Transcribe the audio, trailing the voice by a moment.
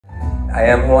I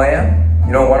am who I am.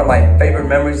 You know, one of my favorite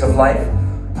memories of life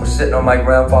was sitting on my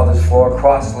grandfather's floor,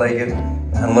 cross-legged,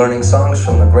 and learning songs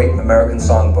from the great American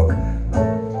songbook.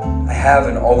 I have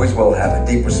and always will have a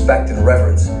deep respect and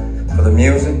reverence for the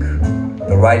music,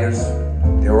 the writers,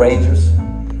 the arrangers.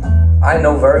 I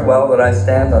know very well that I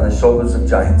stand on the shoulders of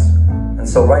giants. And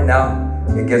so right now,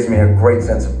 it gives me a great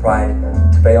sense of pride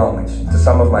to pay homage to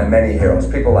some of my many heroes.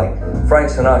 People like Frank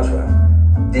Sinatra,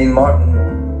 Dean Martin,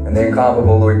 and the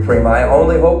incomparable Louis Prima. I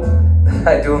only hope that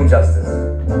I do him justice.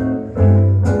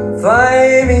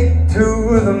 Fly me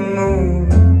to the moon,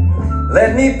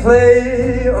 let me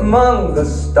play among the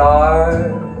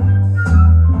stars.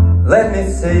 Let me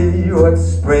see what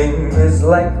spring is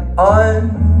like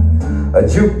on a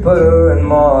Jupiter and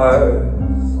Mars.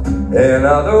 In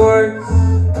other words,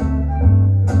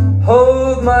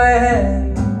 hold my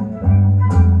hand.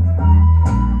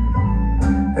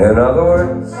 In other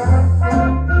words,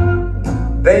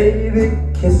 baby,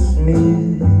 kiss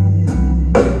me.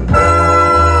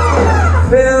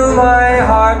 Fill my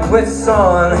heart with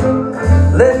song,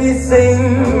 let me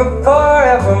sing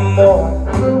forevermore.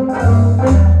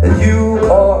 You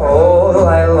are all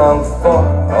I long for,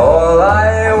 all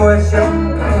I worship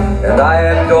and I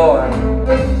adore.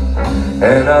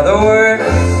 In other words,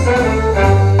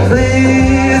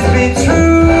 please be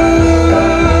true.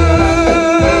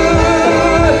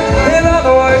 In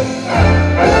other words,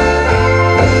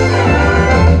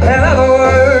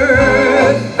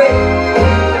 babe,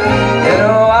 you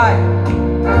know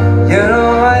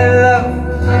I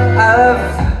love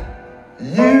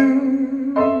you.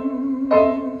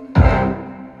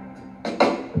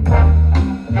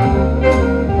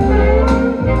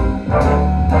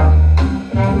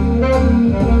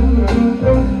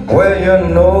 Well, you're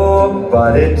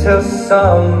nobody till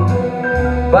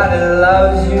somebody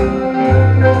loves you.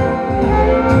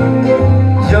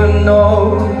 You're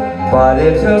nobody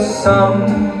till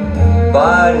somebody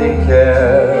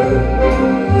cares.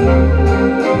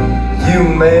 You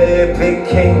may be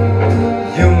king,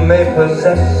 you may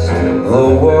possess the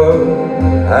world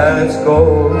and its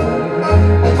gold,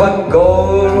 but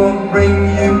gold won't bring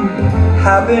you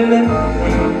happiness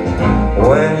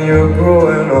when you're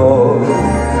growing old.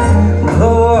 The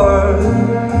world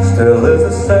still is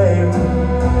the same,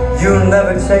 you'll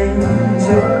never change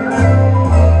it,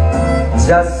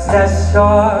 just as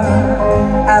sure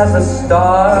as the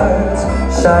stars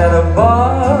shine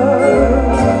above.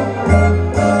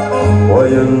 Well,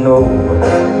 you know,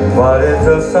 but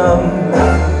till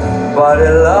somebody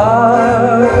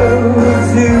loves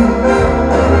you,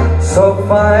 so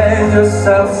find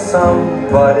yourself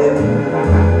somebody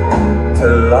to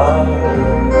love.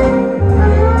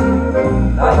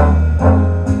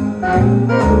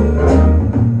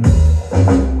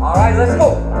 Alright, let's go.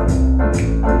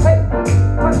 Hey.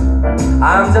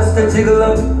 I'm just a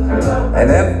gigolo,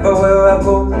 and everywhere I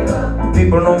go,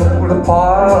 people know the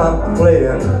part I'm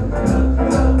playing.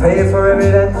 Pay for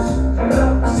every dance,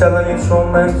 selling each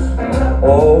romance.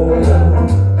 Oh,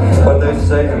 what they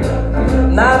say.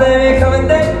 Now there may come a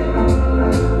day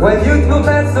when youth will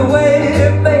pass away,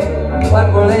 babe. What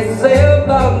will they say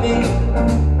about me?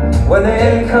 When the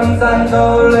end comes, I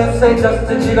know, let's say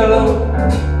just a gigolo.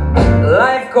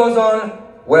 Life goes on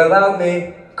without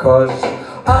me, 'cause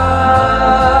I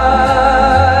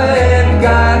ain't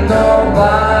got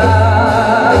nobody.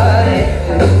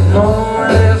 No,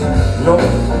 there's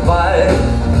nobody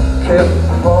care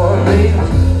for me.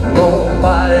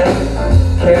 Nobody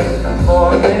care for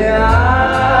me.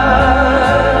 I'm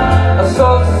so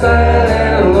sad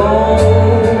and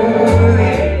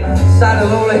lonely. Sad and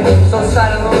lonely, so sad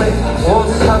and lonely. Oh,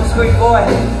 some sweet boy,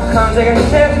 come take a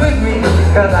chance with me,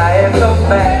 'cause I am so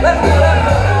bad. Let's go, let's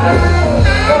go.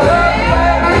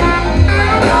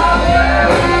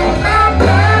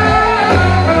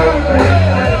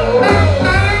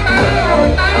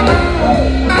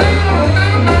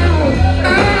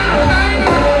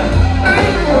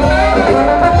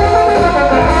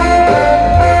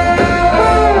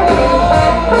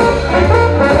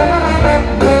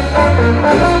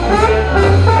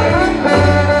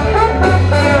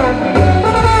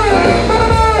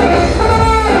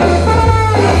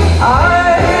 I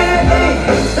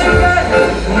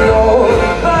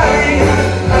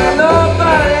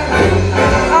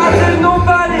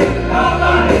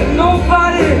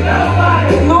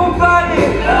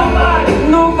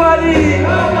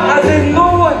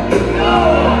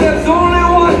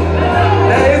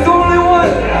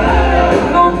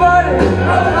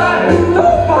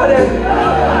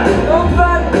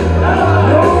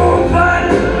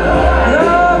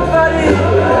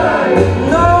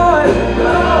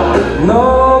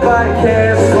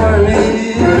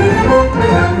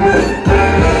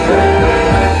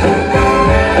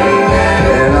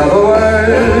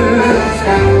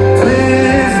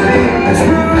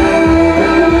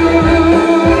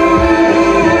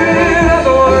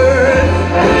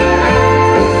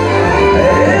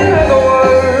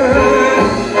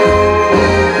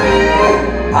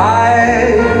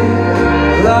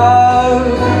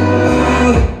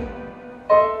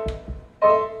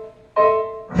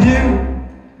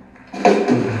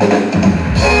you.